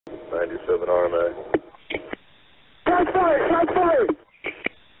97 RMA. Shots fired! Shots fired!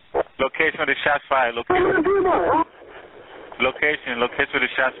 Location of the shots fired. Location of the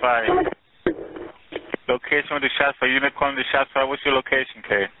shots fired. Location of the shots fired. Unit calling the shots fired. What's your location,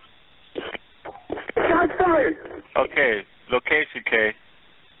 K? Shots fired! Okay. Location, K.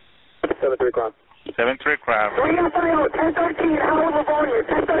 7-3 crime. 7-3 crime. 3FIO, 1013, Howard, Livonia,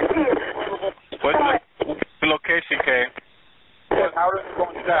 1013. What's the location, K? Howard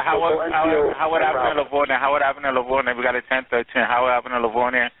Avenue, Livonia. Howard Avenue, Livonia. We got a 1013. Howard Avenue,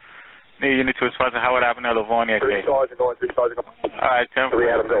 Livonia. You need to respond to Howard Avenue, Livonia, K. 3 Sergeant going, 3 Sergeant going. All right, 10-4. 3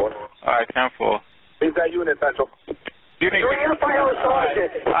 Adam going. All right, 10-4. Leave that unit, Central. 3FIO,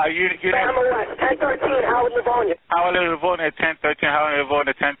 Sergeant. Unit. Bama West, 1013, Howard, Livonia. Howard, Livonia, 1013. Howard,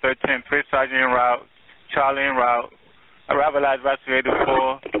 Livonia, 1013. 3 Sergeant en route. Charlie en route. Arrival address 84.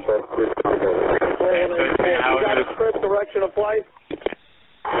 1013, Howard. First direction of flight.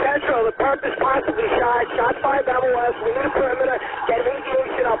 Central, the purpose possibly shot. Shot fired, Bama West. We need a perimeter. Get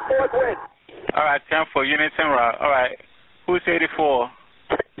aviation up, forthwith. All right, 10-4. Units en route. All right. Who's 84?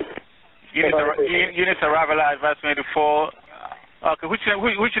 Units arrival address 84. Okay, which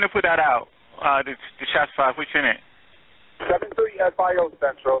unit put that out? The shots fired. Which unit? 7-3 FIO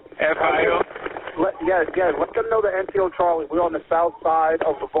Central. FIO? Yes. Let them know the NTO Charlie. We're on the south side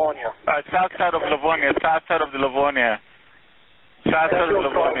of Livonia. South side of Livonia. South side of the Livonia. South side of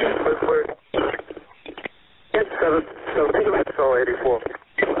Livonia. Yes, 84.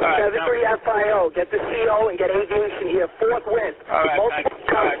 7-3 FIO. Get the CO and get aviation here, forthwith. All right.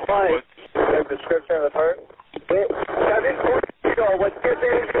 Description of the hurt. 7-4. Let's get the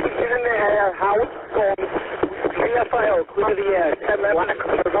aviation in the air. Howard, go. 3 FIO, clear the air.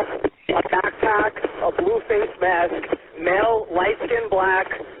 A backpack, a blue face mask, male, light-skinned black,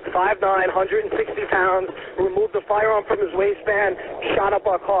 5'9", 160 pounds, removed the firearm from his waistband, shot up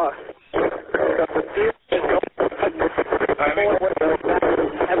our car.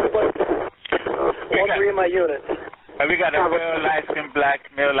 Everybody, all 3 of my units. We got a male, light-skinned black,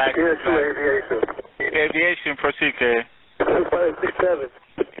 male, light-skinned black. Aviation, proceed, K. 257.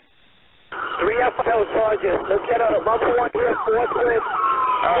 3 FIO Sergeant, let's get on a number 1 here, forthwith.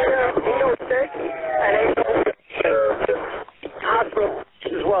 806 and 806. Hospital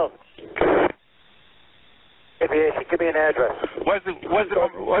as well. Aviation, give me an address. What's the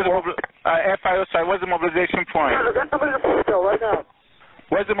FIO, sorry, what's the mobilization point? Right now.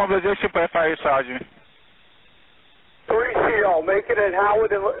 What's the mobilization point, FIO Sergeant? 3 CO, make it at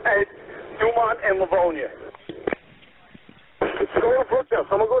Howard and at Dumont and Livonia. Let's go to Brookdale.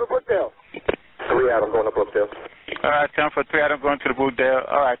 Someone go to Brookdale. 3 Adam going to Brookdale. All right, 10-4, 3 Adam going to the Brookdale.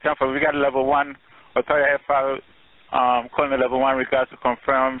 All right, 10-4, we got a level 1. Authority FIO calling the level 1 regards to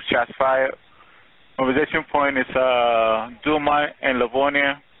confirm shots fired. Mobilization point is Dumont and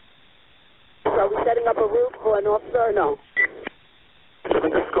Livonia. Are we setting up a route for an officer or no?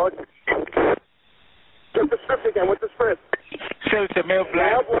 Get the script again. What's the script? It's a male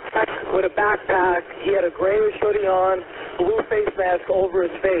black. Male black with a backpack. He had a grayish hoodie on, blue face mask over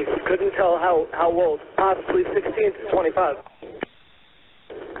his face. Couldn't tell how old. Possibly 16 to 25.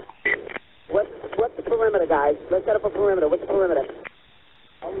 What's the perimeter, guys? Let's set up a perimeter. What's the perimeter?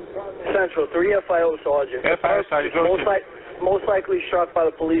 Central, 3 FIO Sergeant. FIO Sergeant. Most likely struck by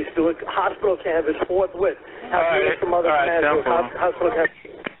the police. Do a hospital canvas forthwith. Have to meet some other canvas. Hospital canvas.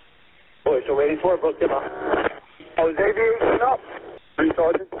 Boys, so 84, Brookdale. Oh, is aviation up? 3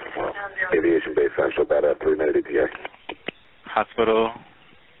 Sergeant. Aviation base Central, bad at 3-minute ETA. Hospital.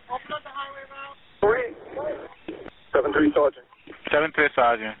 Open up the highway route. 7-3 Sergeant. 7-3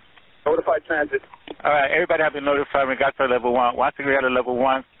 Sergeant. Notified transit. All right, everybody have been notified. We got to level 1. Once we got a level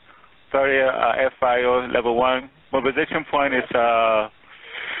 1, sorry, FIO level 1. Mobilization point is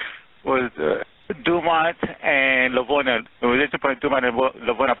Dumont and Livonia. Mobilization point Dumont and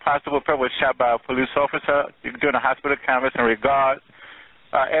Livonia. Possible person was shot by a police officer during a hospital canvas in regards.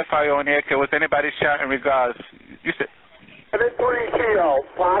 FIO on the air. Was anybody shot in regards? You said. 3 CO,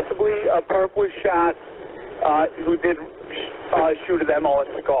 possibly a perp was shot who did shoot at them all at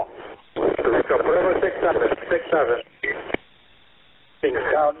the car. 67.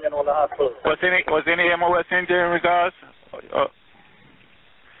 Down in the hospital. Was any MOS injured in regards?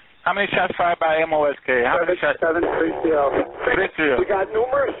 How many shots fired by MOS, K? How many shots? 7-3 CO. We got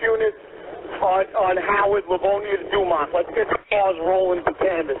numerous units on Howard, Livonia, to Dumont. Let's get the cars rolling to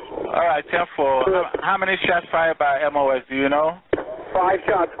canvas. All right, 10-4. How many shots fired by MOS? Do you know? 5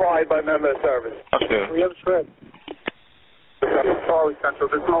 shots fired by member of service. Okay. We have script. Charlie Central.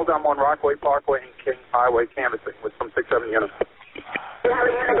 There's no down on Rockaway Parkway and King Highway canvassing with some 6-7 units. 3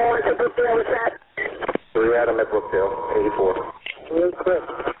 Adam at Brookdale, 84. Real quick.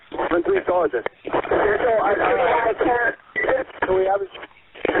 3 Sergeant. Central, I can't. We have a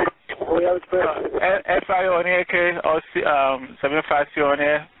FIO on here, okay? Or 75C on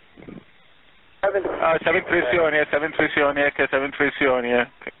here? 73C on here, 73C on here, okay? 73C on here.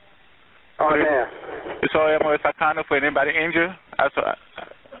 on there. So, if I can't for anybody injured,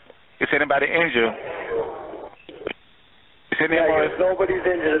 is anybody injured? Nobody's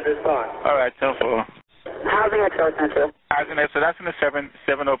injured at this time. All right, 10-4. Housing Expo Central. Housing Expo, that's in the 770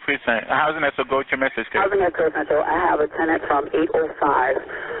 precinct. Housing Expo, go to your message, Kate. Housing Expo Central. I have a tenant from 805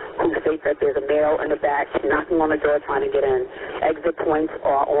 who states that there's a male in the back knocking on the door trying to get in. Exit points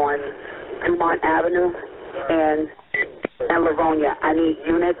are on Dumont Avenue and Livonia. I need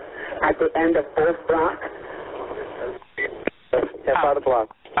units at the end of both blocks. 10 by the block.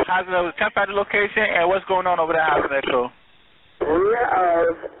 Housing Expo, 10 by the location, and what's going on over there, Housing Expo? Rear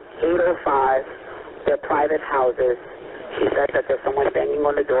of 805, they're private houses. She said that there's someone banging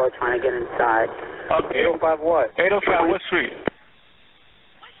on the door trying to get inside. Okay. 805 what? 805 what street?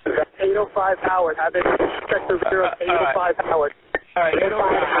 805 Howard. Have it check the rear of 805 Howard. All right,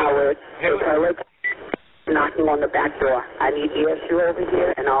 805 Howard. Knocking on the back door. I need ESU over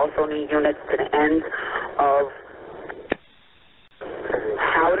here, and I also need units to the end of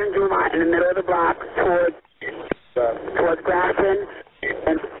Howard and Dumont in the middle of the block towards Grafton.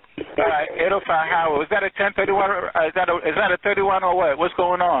 And all right, 805 Howard. Is that a 1031? Is that a 31 or what? What's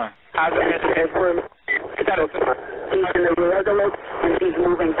going on? How's it? Is that a? He's in the rear of the loop, and he's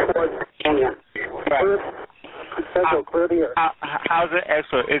moving towards Virginia. Right. Central, clear the air. How's it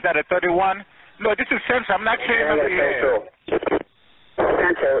extra? Is that a 31? No, this is Central. I'm not clearing up the air.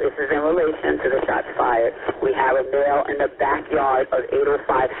 Central, this is in relation to the shots fired. We have a male in the backyard of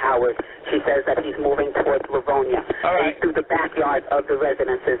 805 Howard. She says that he's moving towards Livonia. All right. Through the backyard of the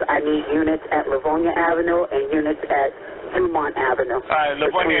residences. I need units at Livonia Avenue and units at Dumont Avenue. All right,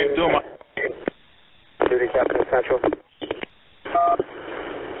 Livonia and Dumont. Duty Captain Central.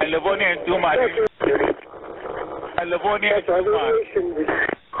 And Livonia and Dumont. And Livonia and Dumont.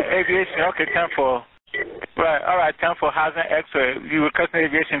 Aviation, okay, 10-4. Right, all right, 10-4. Housing X-ray. You requesting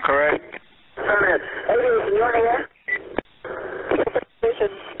aviation, correct? Aviation, you on the air?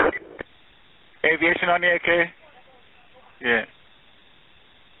 Aviation on the AK? Yeah.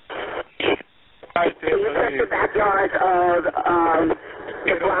 Right there, Can you check the backyard of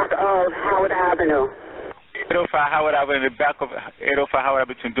the block of Howard Avenue? 805 Howard Avenue, in the back of 805 Howard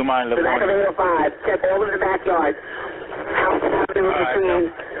Avenue between Dumont and The back of Livonia. 805. Check all of the backyards. Howard Avenue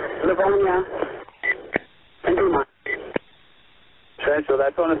between Livonia and Dumont. Central,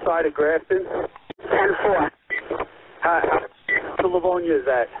 that's on the side of Grafton. 10-4. How the Livonia is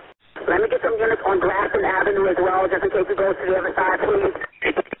that? Let me get some units on Grafton Avenue as well, just in case we go to the other side, please.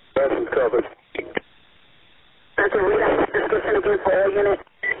 Grafton's covered. Central, read out the description again for all units.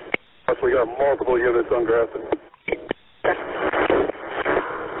 We got multiple units on Grafton.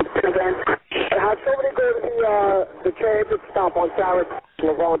 Again. How'd somebody go to the transit stop on Sarah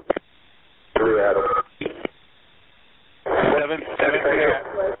Livonia? 3 Adam.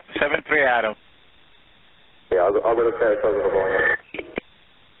 7-3 Adam. Yeah, I'll go to Paris on Livonia.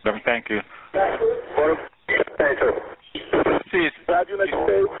 Thank you. Central. See, Have you let the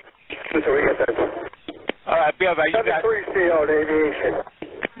stage? Central, we got that. all right, Bill, you got 73C on aviation.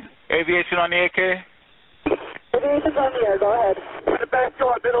 aviation on the AK? Aviation's on the air, go ahead. In the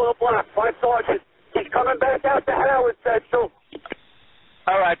backyard, middle of the block, 5 Sergeant. He's coming back out to Howard, Central.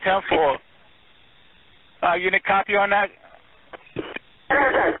 All right, 10-4. Unit copy on that?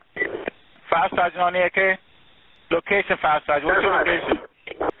 5 Sergeant on the AK? Location, 5 Sergeant. What's your location?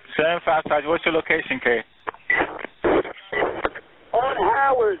 7-5 Sergeant. What's your location, K? On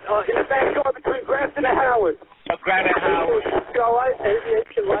Howard, in the backyard between Grafton and Howard. Granite Howard. All right,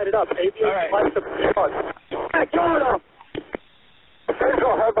 aviation, light it up. Aviation, right. light the backyard. Backyard up.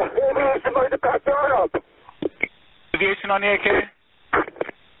 Central, have aviation, light the backyard up. Aviation on the AK?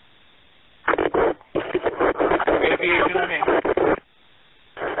 Aviation on the AK?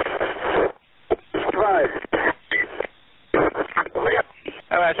 Right.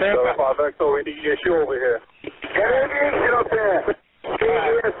 All right, 7-5. So we need issue over here. Aviation up there.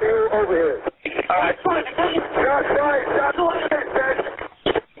 Aviation over here. All right. All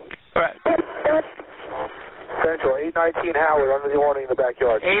right. Central, 819 Howard, under the awning in the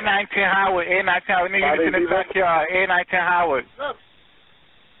backyard. 819 Howard. 819 Howard. Nigga, in the backyard. 819 Howard.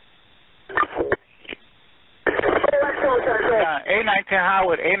 819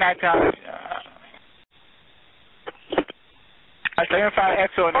 Howard. 819 Howard. 75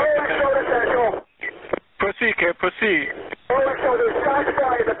 Exo on there. Proceed, kid. Proceed. So there's shots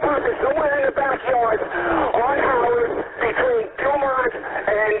fired. The person somewhere in the backyard on Howard between Dumont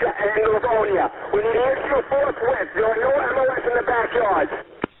and Livonia. We need to issue forthwith. There are no MOS in the backyard.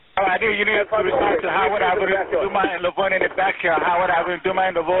 All right, you need to respond to Howard Avenue, Duma, and Livonia in the backyard. Howard Avenue, Duma,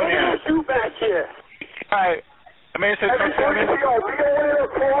 and Livonia. Shoot back here. All right. I mean, it's a Every 3 CO, be aware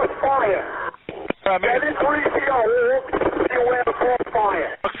of crossfire. 730, be aware of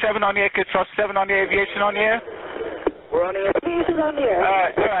crossfire. Truck 7 on the air, truck 7 on the aviation on the air. We're on the aviation on the air.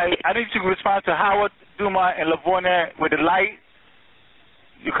 All right. I need you to respond to Howard, Duma, and Livonia with the light.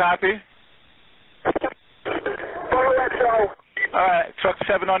 You copy? Follow XO. All right, truck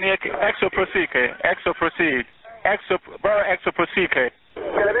 7 on the air. Exo proceed, K. Exo proceed. Exo proceed, K.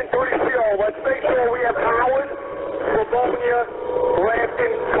 730, let's make sure we have Howard, Livonia,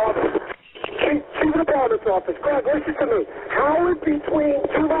 Brampton, Chief of the Department's office. Greg, listen to me. Howard between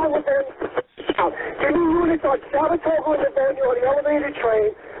 2 miles and give me units on Saratoga and Livonia on the elevated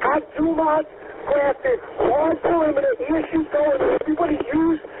train. Have Dumont, Brampton, large perimeter, issues going. Everybody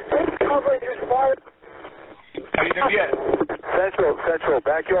use, take cover, and use fire. How you doing yet? Central,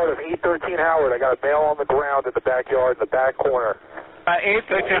 backyard of 813 Howard. I got a male on the ground in the backyard in the back corner.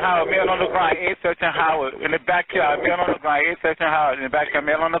 813 Howard, male on the ground. 813 Howard in the backyard, male on the ground. 813 Howard in the backyard,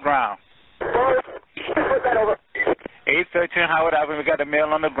 male on the ground. 813 Howard Avenue, we got a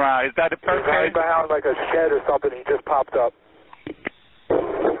male on the ground. Is that the person? He's hiding behind like a shed or something. He just popped up.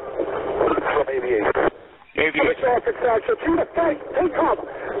 From aviation. Aviation. Office, take cover.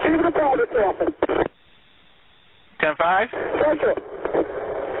 Chief of the Department's office. 10-5? Central.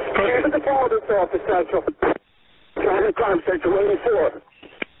 Chief of the Department's office, Central. Traffic crime, Central, 84.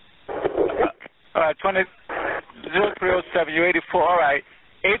 All right, 0307, you 84. All right.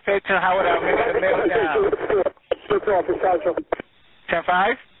 813 Howard Avenue, got a male down. Chief's office, Central.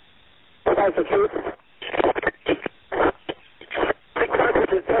 10-5? Central, Chief.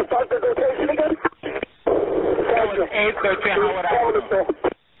 Location again? 813 Howard Avenue.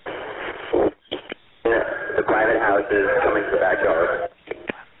 The private house is coming to the backyard.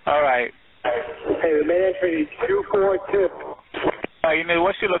 All right. Hey, the main entry is 242. You know,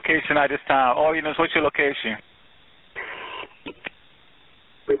 what's your location at this time? All you know is what's your location?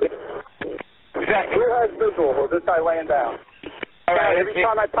 Exactly. Who has visual? Well, this guy laying down. All right. Every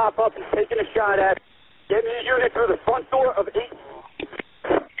time I pop up, he's taking a shot at. Get me a unit through the front door of 8.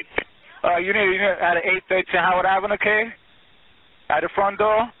 You need a unit at 813 Howard Avenue, okay? At the front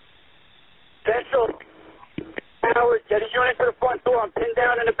door? Central. Howard, get a unit to the front door. I'm pinned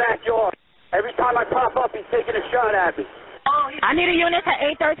down in the backyard. Every time I pop up, he's taking a shot at me. I need a unit to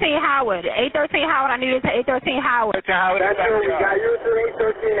 813 Howard. 813 Howard, I need it to 813 Howard. That's true. We got you to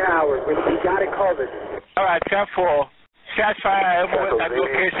 813 Howard. We got it covered. All right, 10-4. Shots fired at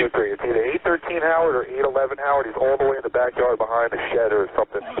location. It's either 813 Howard or 811 Howard. He's all the way in the backyard behind a shed or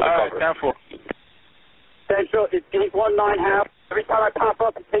something. All right, 10-4. Central, it's 819 Howard. Every time I pop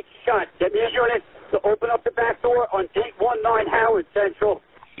up, he takes a shot. Get me a unit to open up the back door on 819 Howard, Central.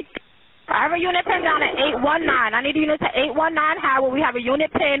 I have a unit pinned down at 819. I need a unit to 819 Howard. We have a unit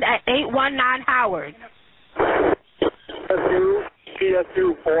pinned at 819 Howard.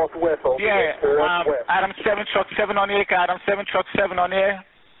 PSU, forthwith. Yeah, Adam 7, truck 7 on the air. Adam 7, truck 7 on the air.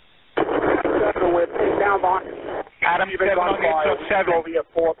 7 with pinned down box. Adam 7 on the air, truck 7. Over here,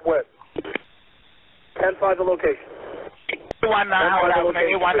 forthwith. 10-5 the location. 819 Howard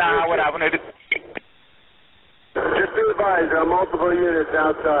Avenue, 819 Howard Avenue. Just be advised, there are multiple units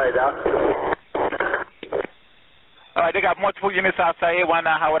outside. All right, they got multiple units outside 819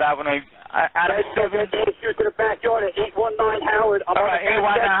 Howard Avenue. Adam 7. Issue to the backyard at 819 Howard. All right,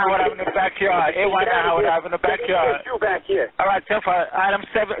 819 Howard Avenue, backyard. 819 Howard Avenue, backyard. Back here. All right, 10-5. Adam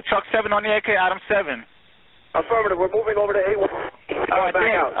 7, truck 7 on the AK, Adam 7. Affirmative, we're moving over to 819. All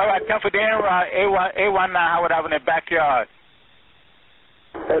right, 10 for Dan, 819 Howard Avenue, backyard.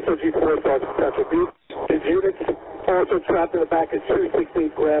 SOG 4 Sergeant Central B. His units also trapped in the back of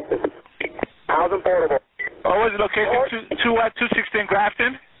 216 Grafton. Housing portable. What was the location? 216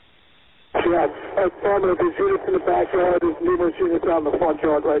 Grafton? Yeah, affirmative. His units in the backyard. There's numerous units on the front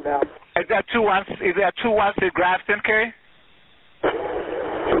yard right now. Is that 216 Grafton, K?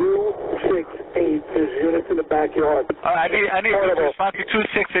 268. There's units in the backyard. All right, I need to respond to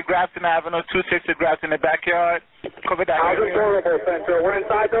 260 Grafton Avenue, 260 Grafton in the backyard. Cover that Housing area. portable, Central. We're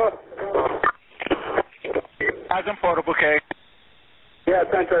inside though. Housing portable, K. Yeah,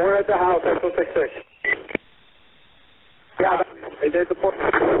 Central. We're at the house, Central 66. Yeah, they did the portable.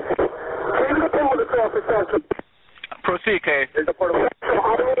 Leave the portable office, Central. Proceed, K. There's the portable. I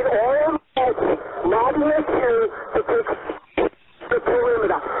need all lobbying here to take the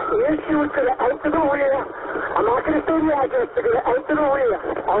perimeter. Issue to the out to the rear. I'm not going to say the address, to the out to the rear.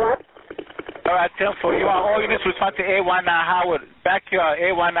 All right? All right, 10-4. You want all units respond to 819 Howard. Back backyard,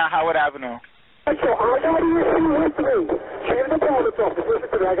 819 Howard Avenue. So I got an issue with me. Chief of the Department's office, listen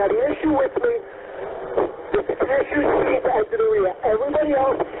to me. I got an issue with me. The pedestrians need to enter the rear. Everybody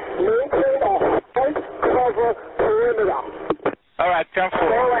else, maintain a hard cover perimeter. All right, 10-4.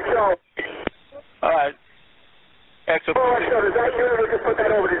 All right. Excellent. Is that you? We just put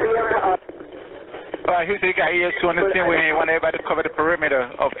that over. Does he have all right, he said he got ES2 on the scene. We want everybody to cover the perimeter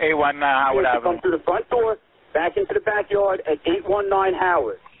of 819 Howard Avenue. Come through the front door, back into the backyard at 819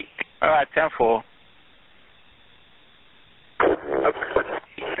 Howard. All right, 10-4.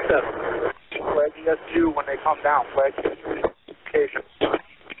 Flag ES2 when they come down. Flag location.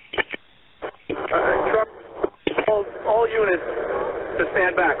 All units to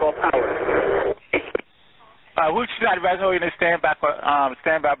stand back. All power. Which advising all units stand by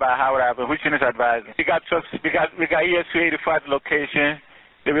Howard Avenue? Which units advising? We got trucks. We got ES2 85 location.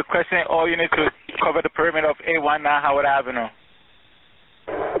 They're requesting all units to cover the perimeter of 819 Howard Avenue.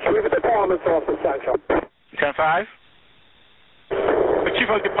 Chief of Department's office, Central. 10-5. The Chief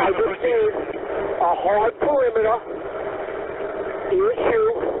of Department. This is a hard perimeter.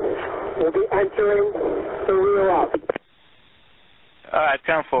 ES2 will be entering the rear up. All right,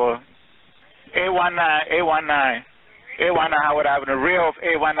 10-4. 819 Howard Avenue, rear of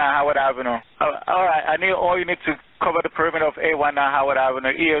 819 Howard Avenue. All right, I need all units to cover the perimeter of 819 Howard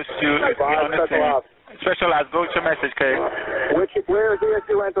Avenue. ES2, specialized. Go to your message, Kay. Where is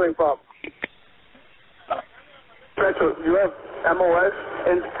ES2 entering from? Special, you have MOS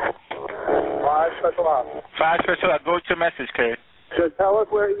and 5 special ops. 5 specialized. Go to your message, Kay. Just tell us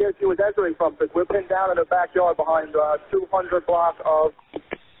where ES2 is entering from, because we're pinned down in the backyard behind 200 block of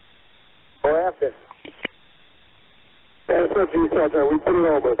Grafton. That's what you said, sir. We put it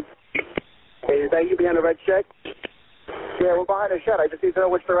over. Hey, is that you behind the red shed? Yeah, we're behind the shed. I just need to know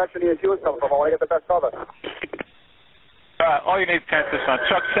which direction ES2 is coming from. I want to get the best cover. All you need is 10 this one.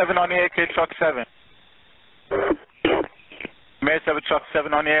 Truck 7 on the air, Kay. Truck 7. Mary 7, Truck 7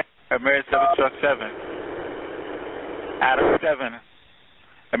 on the air. Mary 7, Truck 7. Adam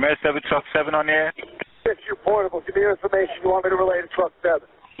 7. Mary 7, Truck 7 on the air. ES2 portable. Give me your information. You want me to relay to Truck 7?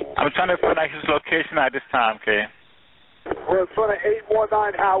 I'm trying to find out his location at this time, Kay. We're in front of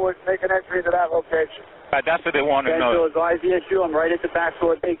 819 Howard. Make an entry into that location. That's what they want to know. Central, advise ES2. I'm right at the back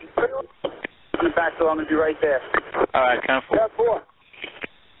door. On the back door, I'm going to be right there. All right, 10-4. 10-4.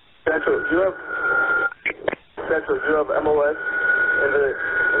 Central, you have MOS in the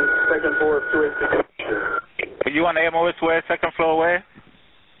second floor of 286. You want the MOS where? Second floor where?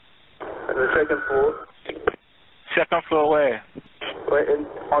 In the second floor. Second floor where?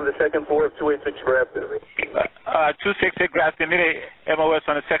 On the second floor of 286 Grafton. 268 Grafton. Need a MOS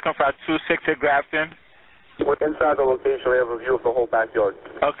on the second floor, 268 Grafton. We're inside the location. We have a view of the whole backyard.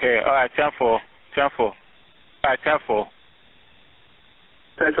 Okay, all right, 10-4. 10-4. All right, 10-4.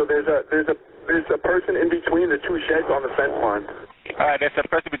 Central, there's a person in between the two sheds on the fence line. All right, there's a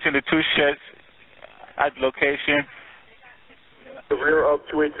person between the two sheds at the location. The rear of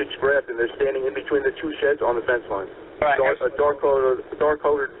 286 Grafton. They're standing in between the two sheds on the fence line. All right, Dark colored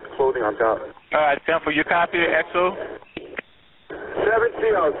clothing on top. All right, 10-4. You copy, EXO?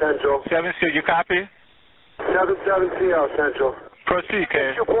 7CO Central. 7CO, you copy? 77CO Central. Proceed,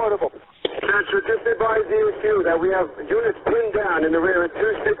 Kay. Portable. Central, just advise ES2 that we have units pinned down in the rear at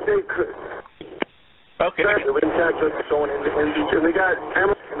 268. Okay. We got going in between. We got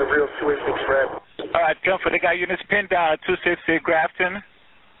ammo in the rear of 286 Grafton. All right, 10-4. They got units pinned down at 268 Grafton.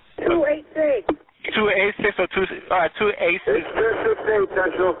 286. 286 or 2? All right, 286. It's 268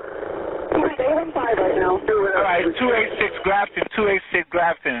 Central. We're staying 5 right now. All right, 286 Grafton. 286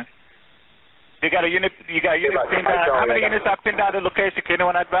 Grafton. You got a unit pinned down. How many units are pinned down at the location? Can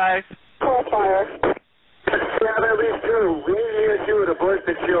anyone advise? Call fire. We have at least 2. We need ES2 with a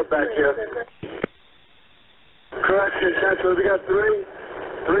ballistic shield back here. Correction, Central. We got 3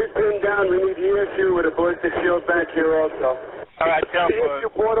 pinned down. We need ES2 with a ballistic shield back here also. All right,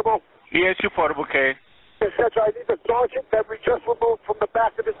 ES2 portable. ES2 portable, K. Central, I need the sergeant that we just removed from the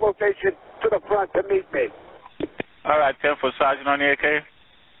back of this location to the front to meet me. All right, 10-4. Sergeant on the AK.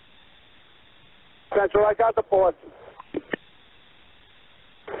 Central, I got the boss.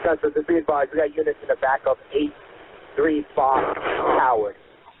 Central, to be advised, we got units in the back of 835 Howard.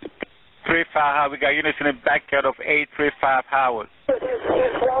 35 Howard. We got units in the backyard of 835 Howard.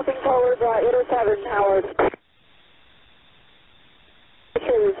 He's walking towards 807 Howard.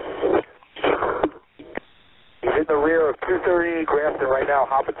 He's in the rear of 238 Grafton right now,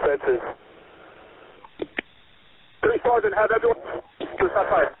 hopping fences. Three Sergeant, have everyone. Stop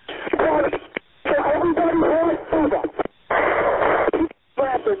fire. Everybody hold over.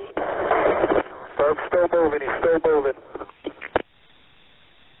 Still moving, he's still moving.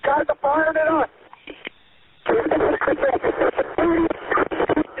 guys are firing at us.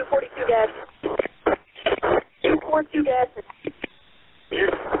 242 gas. 242 gas.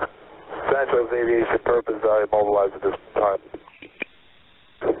 Central Aviation purpose immobilized at this time.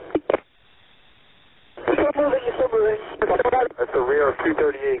 You're moving. That's the rear of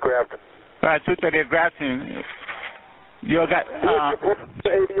 238 Grafton. All right, 238 Grafton. You got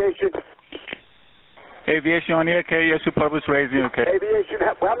aviation on the air, okay? Yes, your purpose raising, okay? Aviation,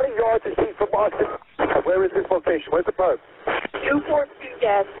 how many yards is he from Boston? Where is this location? Where's the purpose? 242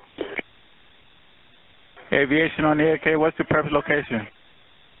 gas. Aviation on the air, okay? What's the purpose location?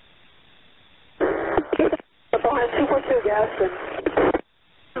 Behind 242 gas.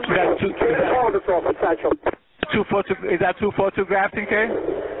 Is that 242 Grafton, okay?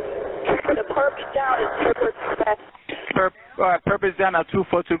 The purpose down is 242 gas. Purpose down at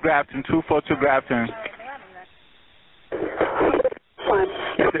 242 Grafton, 242 Grafton.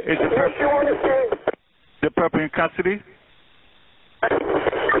 Is the purpose in custody?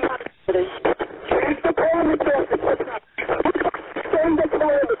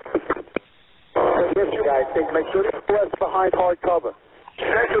 Yes, you guys think, make sure this was behind hard cover.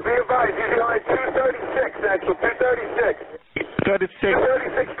 Central, be advised, he's behind 236, Central, 236.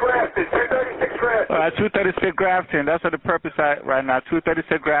 236 Grafton, 236 Grafton. All right, 236 Grafton. That's what the purpose at right now.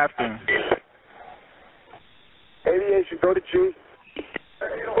 236 Grafton. Aviation, go to Chief.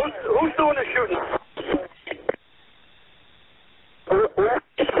 Who's doing the shooting?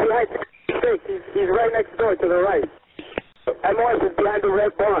 He's right next door to the right. MOS is behind the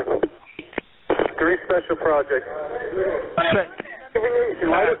red barn. 3 special projects.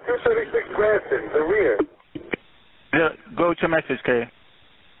 Aviation, right at 236 Grafton, the rear. Go to message, K.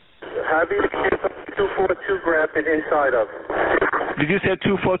 Have you 242 Grafton inside of? Did you say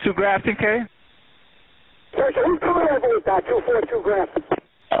 242 Grafton, K? Who's coming over with that 242 Grafton?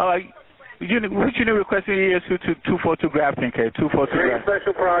 Which unit requesting ESU to 242 Grafton, K? 242 Grafton.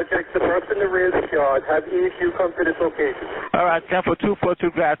 Special projects, the person in the rear of the yard. Have ESU come to this location. All right, then for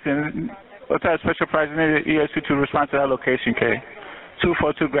 242 Grafton, what type of special project needed ESU to respond to that location, K?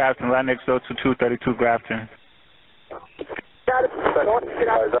 242 Grafton, right next door to 232 Grafton. Got it. Like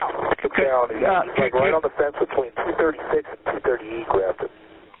right on the fence between 236 and 238 Grafton.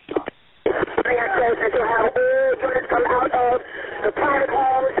 To have all units come out of the private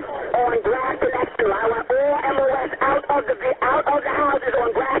homes on Grafton Avenue. I want all MOS out of the houses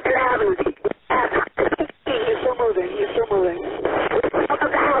on Grafton Avenue. You're still moving. Out of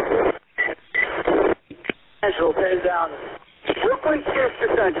the houses. Central, pay down. Brooklyn,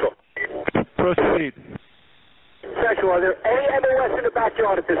 Houston, Central. Proceed. Central, are there any MOS in the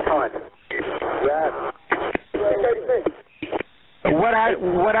backyard at this time? Yes. What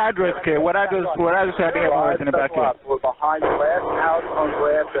address, K? What address have the MOS in the backyard? We're behind the last house on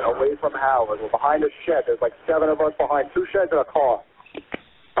Grafton, away from Howard. We're behind a shed. There's like 7 of us behind 2 sheds and a car.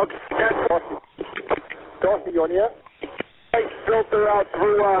 Okay. Dorothy, you on here? Filter out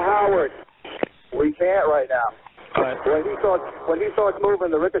through Howard. We can't right now. All right. When he starts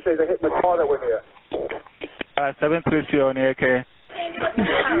moving, the ricochets are hitting the car that we're near. 730 on the AK.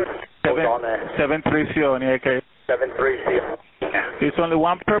 730 on the AK. 730. It's only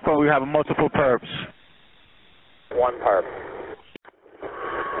one perp, or we have multiple perps? 1 perp.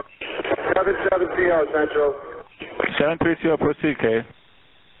 770 Central. 730, proceed, K.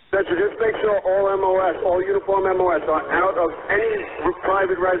 Central, just make sure all MOS, all uniform MOS are out of any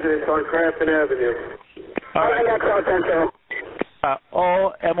private residence on Grafton Avenue. All right.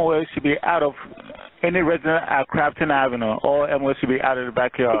 All MOS should be out of any resident at Grafton Avenue. All MOS should be out of the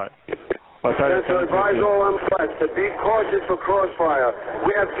backyard. Central, advise all MOS to be cautious for crossfire.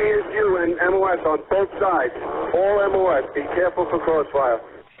 We have PSU and MOS on both sides. All MOS, be careful for crossfire.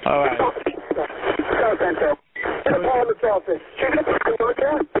 All right. Central. Department's office.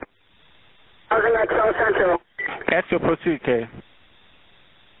 Housing Excel Central. Exo, proceed, K.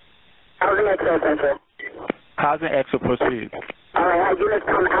 Housing Excel Central. Housing Exo, proceed. All right, our units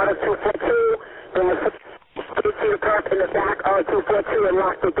come out of 242, bring the perp in the back of 242 and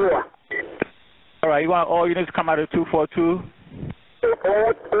lock the door. All right, you want all units to come out of 242? All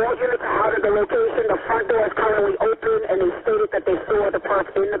units are out of the location. The front door is currently open, and they stated that they saw the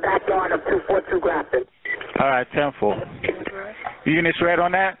perp in the backyard of 242 Grafton. All right, 10-4. Units read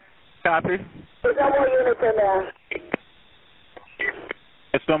on that? Copy. There's no more units in there.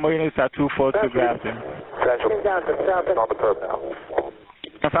 There's no more units at 242 Grafton. Central. Down to south on the perp now.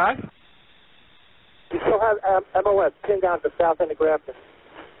 5? You still have MOS pinned down to south end of Grafton.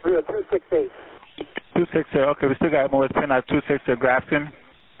 268. 260. Okay, we still got MOS pinned at 260 Grafton.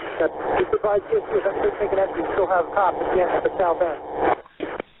 Just advise you, if I'm taking that, you still have cops at the end of the south end.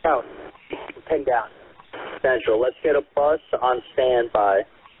 coming down. Central, let's get a bus on standby.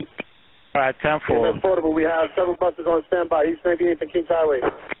 All right, 10-4. Affordable, we have several buses on standby, East 98th and Kings Highway.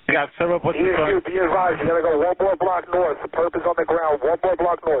 We got several buses on. Be advised, you gotta go one more block north. The perp is on the ground, one more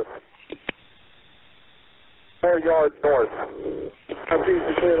block north. 4 yards north. I'm pleased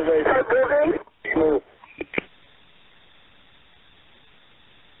to clear the way. Move.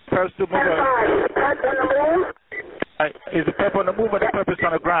 Perp's the move. Is the perp on the move or the perp is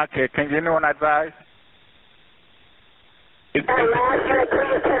on the ground, kid? Can anyone advise? Is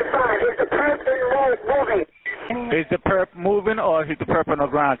the perp moving or is the perp on the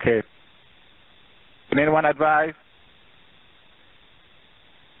ground, kid? Can anyone advise?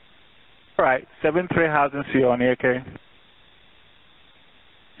 All right, 73 housing C on here, okay?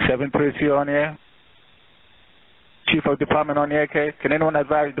 73 C on here. Chief of Department on here, okay? Can anyone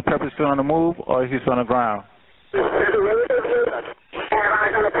advise the perp is still on the move or is he still on the ground?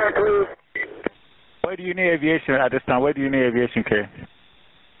 Where do you need aviation at this time? Where do you need aviation, K?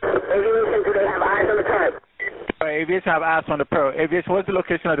 Aviation, do they have eyes on the perp? Aviation have eyes on the perp. Aviation, what's the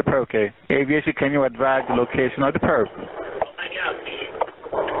location of the perp, K? Aviation, can you advise the location of the perp?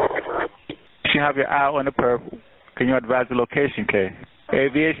 You have your eye on the perp. Can you advise the location, K?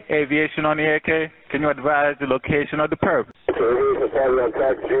 Aviation on the air, K? Can you advise the location of the perp? Aviation probably on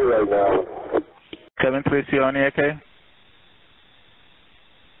track G right now. 73C on the air, K?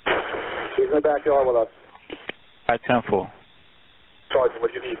 She's in the backyard with us. At 10-4. Sergeant,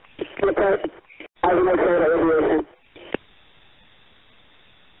 what do you need?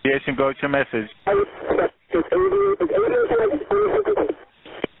 Aviation, go with your message. 2-3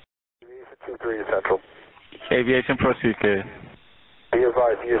 Central. Aviation, proceed, K. Be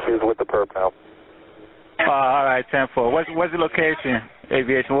advised, the issue is with the perp now. All right, 10-4. What's the location,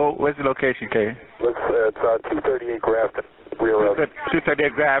 Aviation? Where's the location, K? It's 238 Grafton, rear road.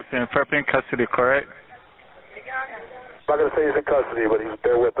 238 Grafton, perp in custody, correct? I'm not going to say he's in custody, but he's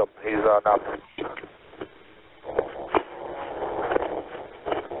there with them. He's not.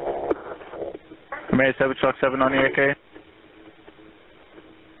 Mary 7 Truck 7 on the air, K?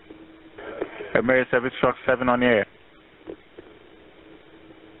 Mary 7 Truck 7 on the air.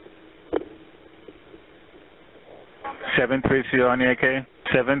 73C on the air, K?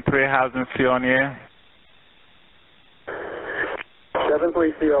 73 housing C on the air.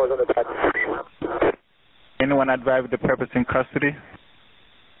 73 CO is on the back. Anyone advise the purpose in custody?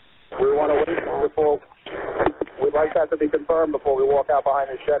 We want to wait before. We'd like that to be confirmed before we walk out behind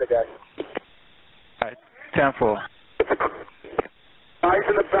the shed again. All right, 10-4. Eyes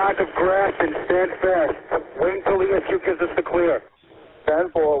in the back of Grafton, stand fast. Wait until the issue gives us the clear.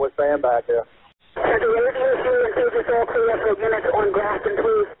 10-4, we're staying back here. Has the aviation and service all clear for units on Grafton,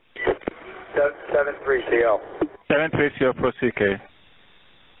 please? 73 CO. 73 CO, proceed, K.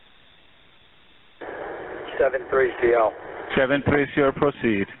 73 CO. 73 CO,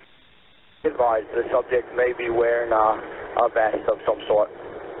 proceed. Advised, the subject may be wearing a vest of some sort.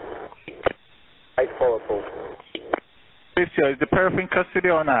 Bulletproof. Is the perp in custody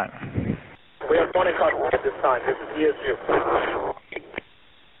or not? We have one in custody at this time. This is the issue.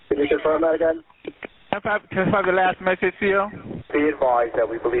 Can you confirm that again? Can I have the last message, CO? Be advised that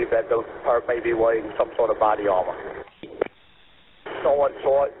we believe that the perp may be wearing some sort of body armor. No one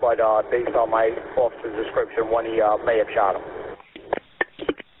saw it, but based on my officer's description, one he may have shot him.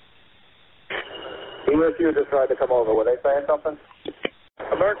 ESU just tried to come over. Were they saying something?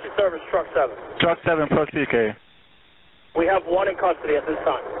 Emergency service, truck 7. Truck 7, proceed, K. We have one in custody at this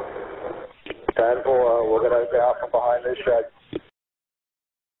time. 10-4, we're going to get out from behind this shed.